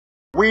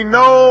We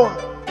know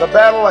the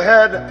battle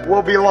ahead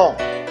will be long,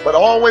 but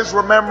always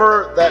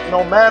remember that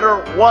no matter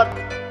what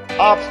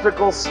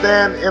obstacles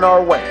stand in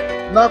our way,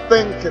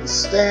 nothing can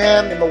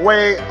stand in the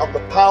way of the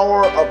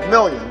power of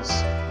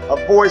millions of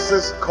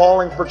voices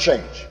calling for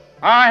change.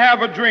 I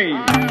have a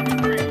dream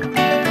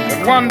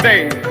that one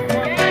day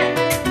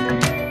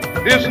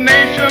this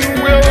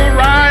nation will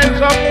rise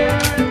up,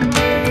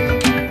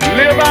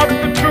 live out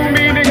the true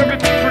meaning of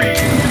its creed.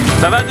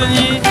 Ça va,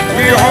 Denis?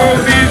 We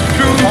hold these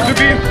truths to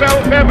be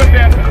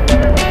self-evident,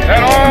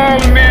 that all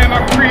men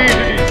are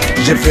created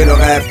equal. J'ai fait le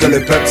rêve que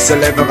le peuple se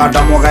lèvera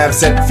dans mon rêve.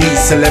 Cette fille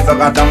se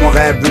lèvera dans mon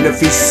rêve. Puis le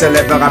fils se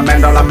lèvera main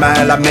dans la main.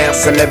 La mère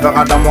se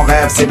lèvera dans mon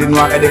rêve. C'est des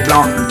noirs et des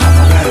blancs,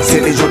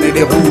 c'est des jaunes et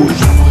des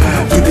rouges.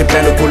 Tout est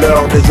plein de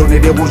couleurs, des jaunes et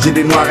des rouges et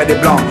des noirs et des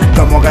blancs.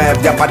 Dans mon rêve,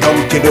 y'a pas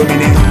d'homme qui est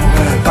dominé,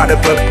 pas de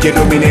peuple qui est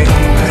dominé,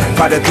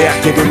 pas de terre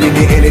qui est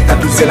dominée. Et l'état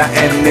tout c'est la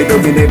haine est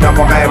dominée. Dans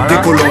mon rêve, des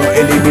colons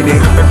éliminés,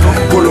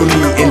 colonies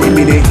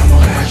éliminées.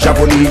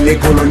 J'abolis les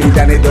colonies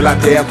damnées de la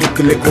terre,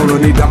 toutes les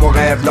colonies. Dans mon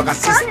rêve, le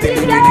raciste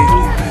éliminé,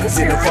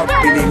 xénophobe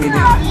éliminé,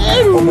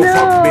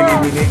 homophobe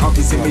éliminé,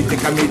 antisémite et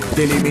camite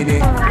éliminé.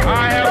 I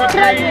have a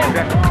dream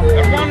that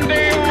one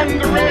day on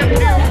the red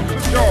hills of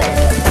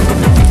Georgia,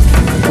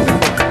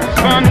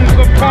 sons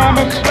of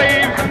former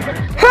slaves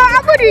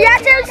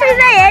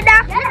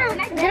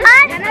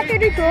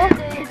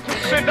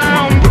sit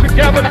down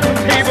together at the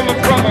table of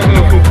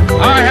brotherhood.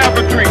 I have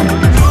a dream.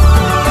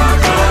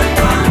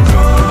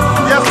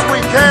 Yes, we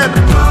can.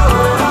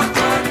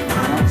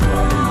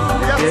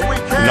 Yes, we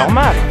can.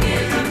 Normal.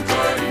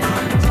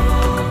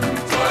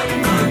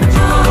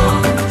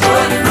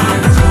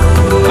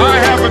 I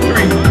have a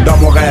dream. Dans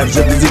mon rêve,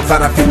 je visite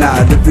Farafina,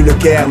 depuis le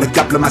Caire, le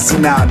Cap, le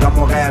Massina. Dans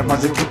mon rêve, moi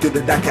j'écoute de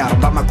Dakar,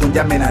 Bamako,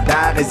 N'Djamena,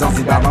 Dar et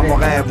Zanzibar. Dans mon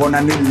rêve, on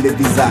annule les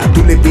visas,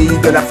 tous les pays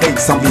de l'Afrique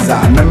sans visa.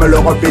 Même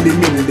l'Europe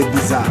élimine les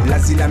visas,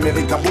 l'Asie,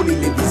 l'Amérique abolit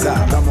les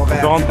visas. Dans mon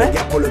rêve, plus de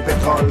guerre pour le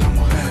pétrole,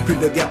 plus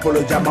de guerre pour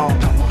le diamant,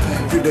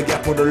 plus de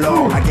guerre pour de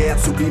l'or. La guerre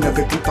s'oublie, ne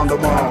fait plus tant de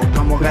morts.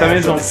 Dans mon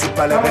rêve, je ne suis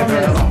pas le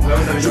rêveur,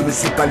 je ne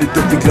suis pas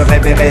l'utopique, le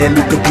rêve est réel,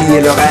 l'utopie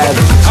est le rêve.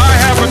 I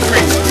have a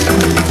dream.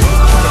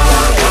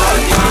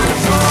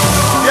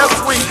 Yes,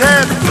 we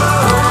can.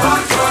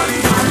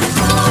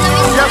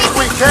 Yes,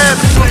 we can.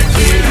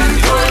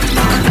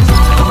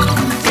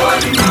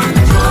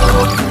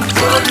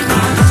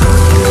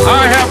 I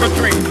have a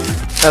dream.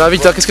 Alors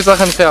Victor, qu'est-ce que tu es en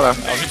train de faire là?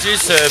 Alors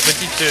j'utilise ce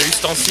petit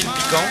ustensile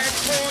piquant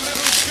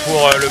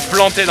pour le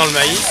planter dans le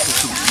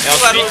maïs. Et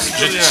ensuite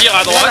je tire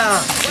à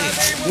droite,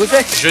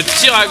 je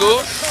tire à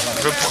gauche,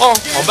 je prends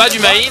en bas du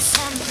maïs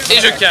et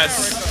je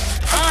casse.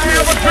 I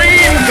have a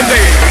dream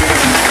today.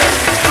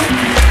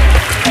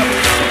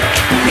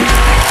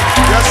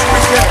 Yes, we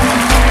can.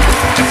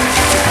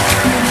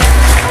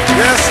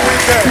 Yes, we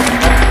can.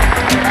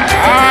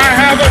 I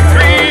have a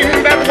dream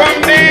that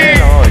one day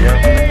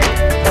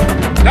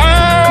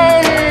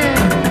down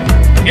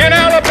in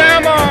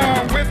Alabama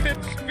with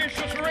its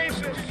vicious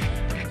racists,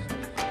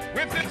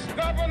 with its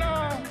governor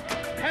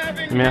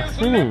having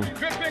Merci.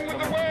 dripping with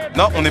the word.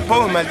 Non, on n'est pas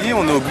au Mali,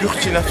 on est au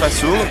Burkina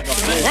Faso.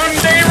 One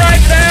day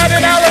right there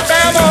in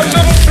Alabama,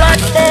 little black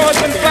boys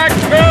and black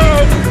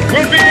girls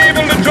will be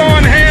able to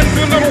join hands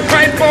with little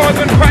white boys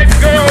and white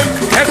girls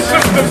as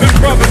sisters and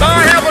brothers.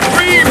 I have a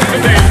dream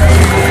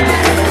today.